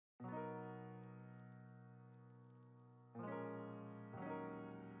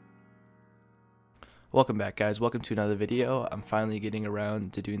Welcome back, guys. Welcome to another video. I'm finally getting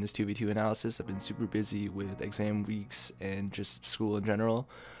around to doing this 2v2 analysis. I've been super busy with exam weeks and just school in general.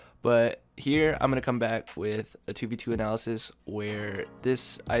 But here I'm going to come back with a 2v2 analysis where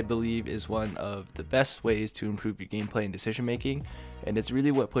this, I believe, is one of the best ways to improve your gameplay and decision making. And it's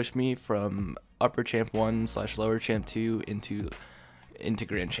really what pushed me from upper champ 1 / lower champ 2 into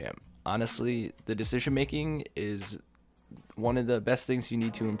grand champ. Honestly, the decision making is one of the best things you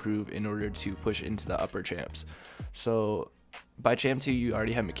need to improve in order to push into the upper champs. So by champ 2 you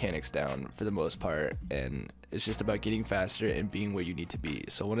already have mechanics down for the most part, and it's just about getting faster and being where you need to be.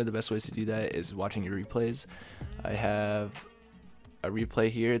 So one of the best ways to do that is watching your replays. I have a replay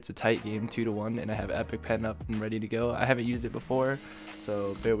here. It's a tight game, 2-1, and I have Epic Pen up and ready to go. I haven't used it before,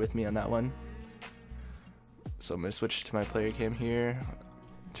 so bear with me on that one. So I'm going to switch to my player cam here,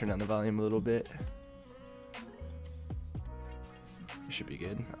 turn down the volume a little bit. Should be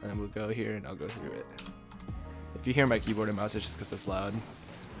good, and then we'll go here and I'll go through it. If you hear my keyboard and mouse, it's just because it's loud.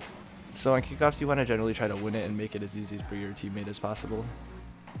 So on kickoffs you want to generally try to win it and make it as easy for your teammate as possible.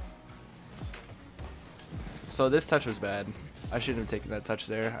 So this touch was bad. I shouldn't have taken that touch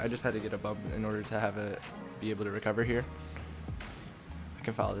there. I just had to get a bump in order to have it be able to recover here. I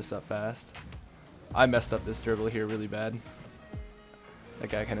can follow this up fast. I messed up this dribble here really bad.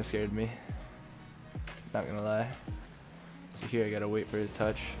 That guy kind of scared me, not gonna lie. So here I gotta wait for his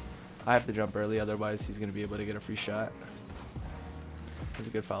touch. I have to jump early, otherwise he's gonna be able to get a free shot. That's a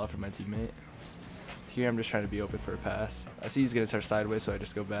good follow from my teammate. Here I'm just trying to be open for a pass. I see he's gonna start sideways, so I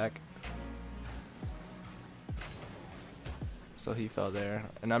just go back. So he fell there,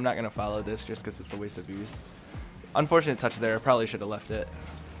 and I'm not gonna follow this just because it's a waste of boost. Unfortunate touch there. I probably should have left it.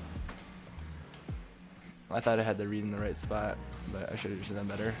 I thought I had the read in the right spot, but I should have just done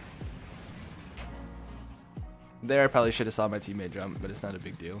better. There I probably should have saw my teammate jump, but it's not a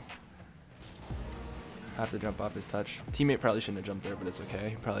big deal. I have to jump off his touch. Teammate probably shouldn't have jumped there, but it's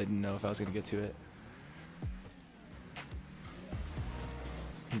okay. He probably didn't know if I was going to get to it.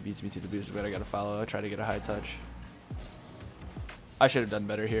 He beats me to the boost, but I got to follow. I try to get a high touch. I should have done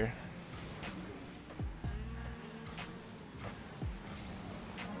better here.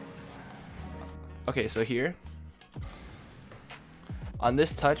 Okay, so here. On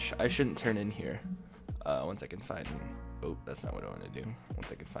this touch, I shouldn't turn in here. Once I can find, oh, that's not what I want to do.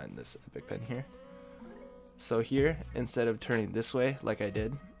 Once I can find this Epic Pen here. So here, instead of turning this way like I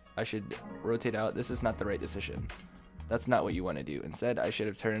did, I should rotate out. This is not the right decision. That's not what you want to do. Instead, I should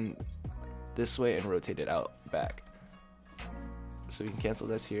have turned this way and rotated out back. So we can cancel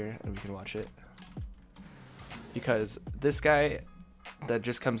this here and we can watch it. Because this guy that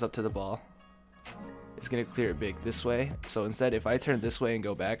just comes up to the ball is going to clear it big this way. So instead, if I turn this way and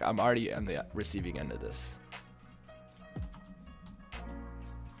go back, I'm already on the receiving end of this.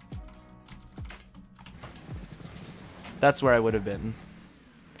 That's where I would have been.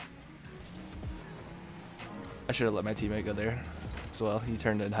 I should have let my teammate go there as well. He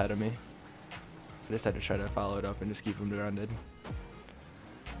turned it ahead of me. I just had to try to follow it up and just keep him grounded.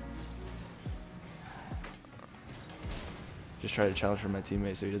 Just try to challenge for my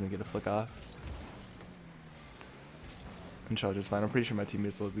teammate so he doesn't get a flick off. And charge is fine. I'm pretty sure my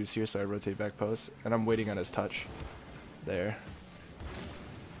teammate's a little boost here, so I rotate back post, and I'm waiting on his touch. There.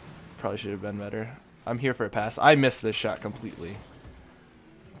 Probably should have been better. I'm here for a pass. I missed this shot completely.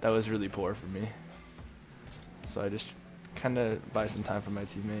 That was really poor for me. So I just kind of buy some time for my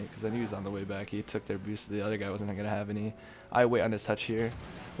teammate because I knew he was on the way back. He took their boost. The other guy wasn't going to have any. I wait on his touch here.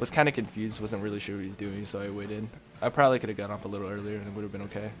 Was kind of confused. Wasn't really sure what he was doing, so I waited. I probably could have gone up a little earlier and it would have been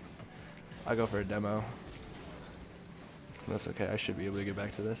okay. I go for a demo. That's okay, I should be able to get back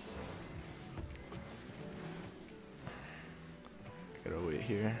to this. Gotta wait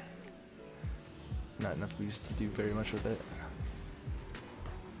here. Not enough boost to do very much with it.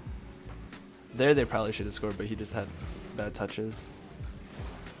 There they probably should have scored, but he just had bad touches.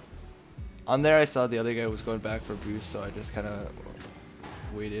 On there I saw the other guy was going back for boost, so I just kind of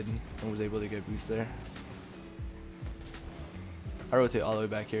waited and was able to get boost there. I rotate all the way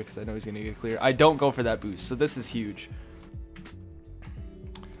back here because I know he's going to get clear. I don't go for that boost, so this is huge.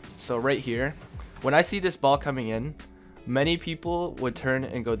 So right here, when I see this ball coming in, many people would turn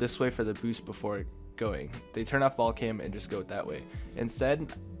and go this way for the boost before going. They turn off ball cam and just go that way.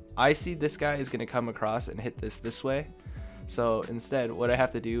 Instead, I see this guy is going to come across and hit this way. So instead, what I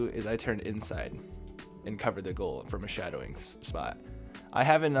have to do is I turn inside and cover the goal from a shadowing spot. I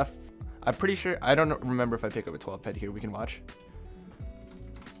have enough. I'm pretty sure. I don't remember if I pick up a 12 ped here. We can watch.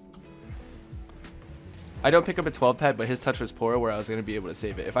 I don't pick up a 12 pad, but his touch was poor where I was going to be able to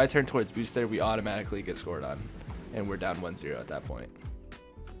save it. If I turn towards boost there, we automatically get scored on, and we're down 1-0 at that point.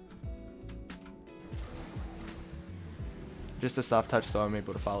 Just a soft touch so I'm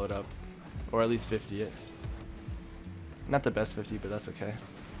able to follow it up. Or at least 50 it. Not the best 50, but that's okay.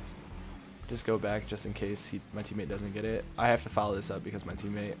 Just go back just in case my teammate doesn't get it. I have to follow this up because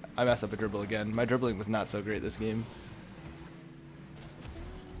I messed up a dribble again. My dribbling was not so great this game.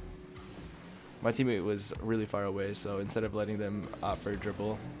 My teammate was really far away, so instead of letting them opt for a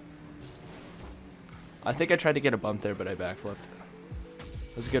dribble, I think I tried to get a bump there, but I backflipped.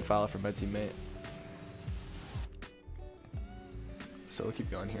 It was a good foul from my teammate. So we'll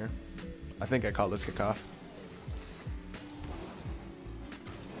keep going here. I think I called this kickoff.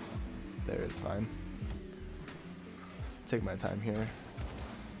 There, it's fine. Take my time here.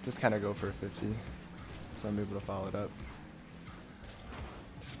 Just kind of go for a 50, so I'm able to follow it up.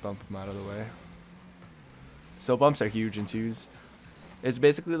 Just bump them out of the way. So bumps are huge in twos. It's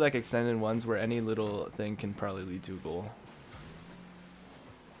basically like extended ones where any little thing can probably lead to a goal.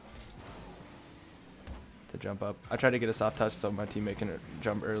 To jump up. I try to get a soft touch so my teammate can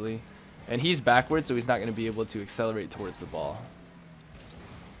jump early. And he's backwards, so he's not going to be able to accelerate towards the ball.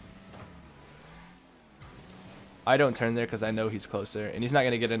 I don't turn there because I know he's closer. And he's not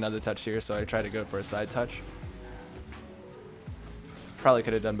going to get another touch here, so I try to go for a side touch. Probably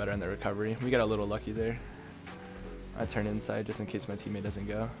could have done better on the recovery. We got a little lucky there. I turn inside just in case my teammate doesn't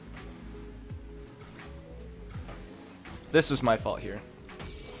go. This was my fault here.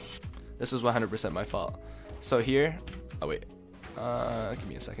 This was 100% my fault. So here, oh wait, give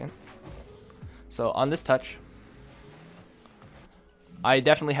me a second. So on this touch, I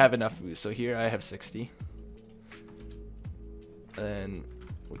definitely have enough boost. So here I have 60. And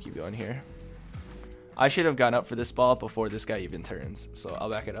we'll keep going here. I should have gone up for this ball before this guy even turns. So I'll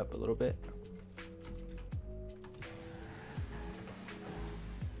back it up a little bit.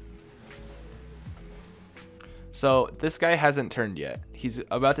 So this guy hasn't turned yet. He's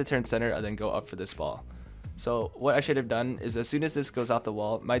about to turn center and then go up for this ball. So what I should have done is as soon as this goes off the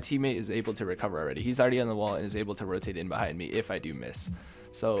wall, my teammate is able to recover already. He's already on the wall and is able to rotate in behind me if I do miss.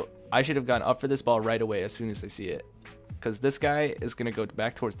 So I should have gone up for this ball right away as soon as I see it. Because this guy is going to go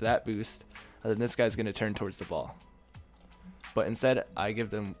back towards that boost, and then this guy's going to turn towards the ball. But instead, I give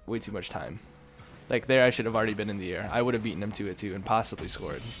them way too much time. Like there, I should have already been in the air. I would have beaten him 2-2 and possibly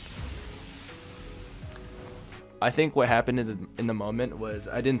scored. I think what happened in the moment was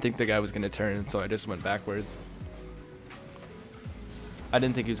I didn't think the guy was going to turn, so I just went backwards. I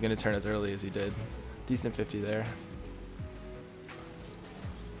didn't think he was going to turn as early as he did. Decent 50 there.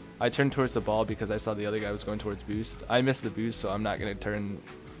 I turned towards the ball because I saw the other guy was going towards boost. I missed the boost, so I'm not going to turn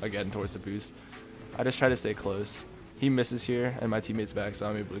again towards the boost. I just try to stay close. He misses here, and my teammate's back, so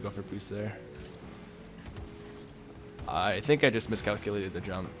I'm able to go for boost there. I think I just miscalculated the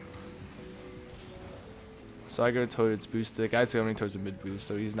jump. So I go towards boost. The guy's going towards the mid boost,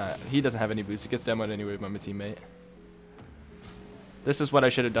 so he doesn't have any boost. He gets demoed anyway by my teammate. This is what I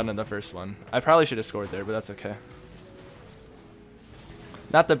should have done in the first one. I probably should have scored there, but that's okay.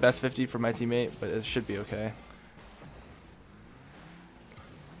 Not the best 50 for my teammate, but it should be okay.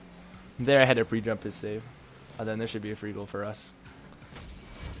 There I had to pre-jump his save. And then there should be a free goal for us.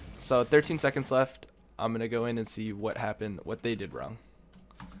 So 13 seconds left. I'm going to go in and see what happened, what they did wrong.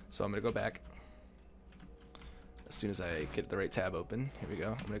 So I'm going to go back. As soon as I get the right tab open. Here we go.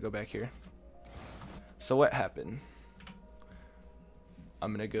 I'm going to go back here. So what happened?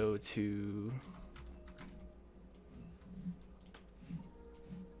 I'm going to go to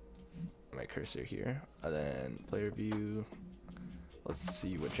my cursor here. And then player view. Let's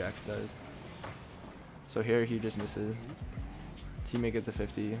see what Jax does. So here he just misses. Teammate gets a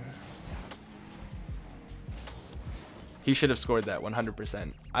 50. He should have scored that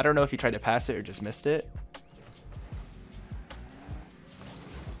 100%. I don't know if he tried to pass it or just missed it.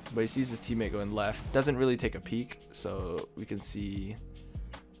 But he sees his teammate going left. Doesn't really take a peek, so we can see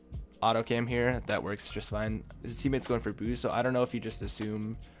auto cam here. That works just fine. His teammate's going for boost, so I don't know if he just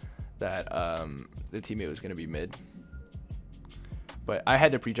assumed that the teammate was going to be mid. But I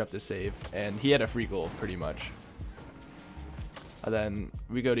had to pre-jump to save, and he had a free goal pretty much. And then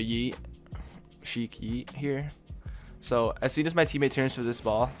we go to Yeet, Sheik Yeet here. So as soon as my teammate turns for this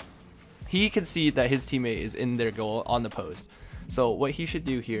ball, he can see that his teammate is in their goal on the post. So what he should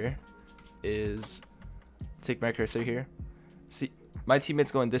do here is take my cursor here. See, my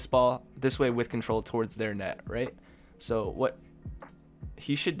teammate's going this way with control towards their net, right? So what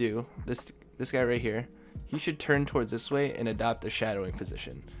he should do, this guy right here, he should turn towards this way and adopt a shadowing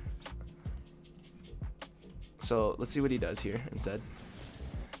position. So let's see what he does here instead.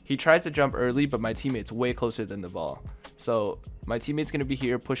 He tries to jump early, but my teammate's way closer than the ball. So my teammate's going to be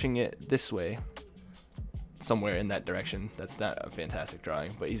here pushing it this way. somewhere in that direction. That's not a fantastic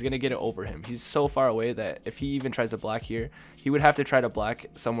drawing, but he's going to get it over him. He's so far away that if he even tries to block here, he would have to try to block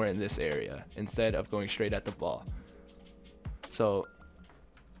somewhere in this area instead of going straight at the ball. So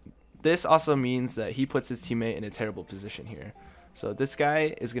this also means that he puts his teammate in a terrible position here. So this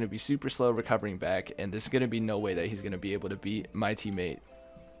guy is going to be super slow recovering back, and there's going to be no way that he's going to be able to beat my teammate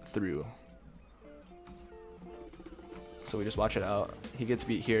through. So we just watch it out. He gets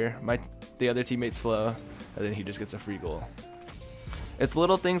beat here. The other teammate's slow, and then he just gets a free goal. It's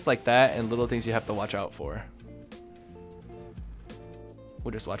little things like that and little things you have to watch out for.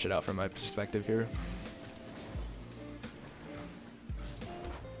 We'll just watch it out from my perspective here.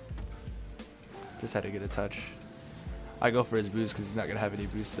 Just had to get a touch. I go for his boost because he's not going to have any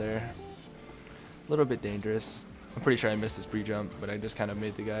boost there. A little bit dangerous. I'm pretty sure I missed his pre-jump, but I just kind of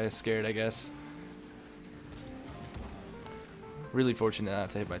made the guy scared, I guess. Really fortunate not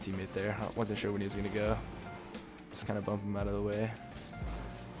to hit my teammate there. I wasn't sure when he was going to go. Just kind of bump him out of the way.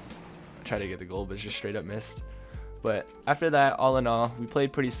 I tried to get the goal, but just straight up missed. But after that, all in all, we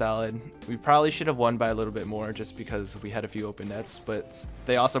played pretty solid. We probably should have won by a little bit more just because we had a few open nets, but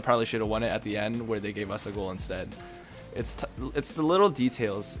they also probably should have won it at the end where they gave us a goal instead. It's the little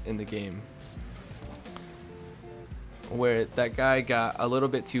details in the game where that guy got a little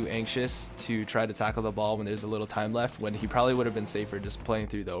bit too anxious to try to tackle the ball when there's a little time left, when he probably would have been safer just playing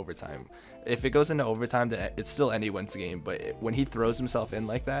through the overtime. If it goes into overtime, then it's still anyone's game, but when he throws himself in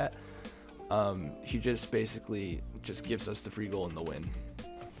like that, he just basically just gives us the free goal and the win.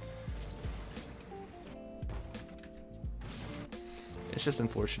 It's just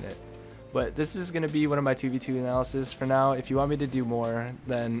unfortunate. But this is going to be one of my 2v2 analysis for now. If you want me to do more,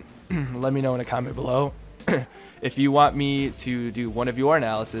 then let me know in a comment below. If you want me to do one of your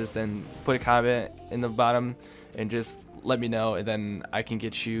analysis, then put a comment in the bottom and just let me know, and then I can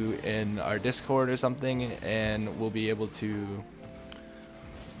get you in our Discord or something, and we'll be able to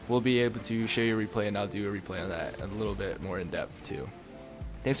show you a replay, and I'll do a replay on that a little bit more in depth too.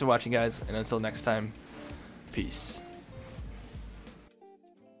 Thanks for watching, guys, and until next time, peace.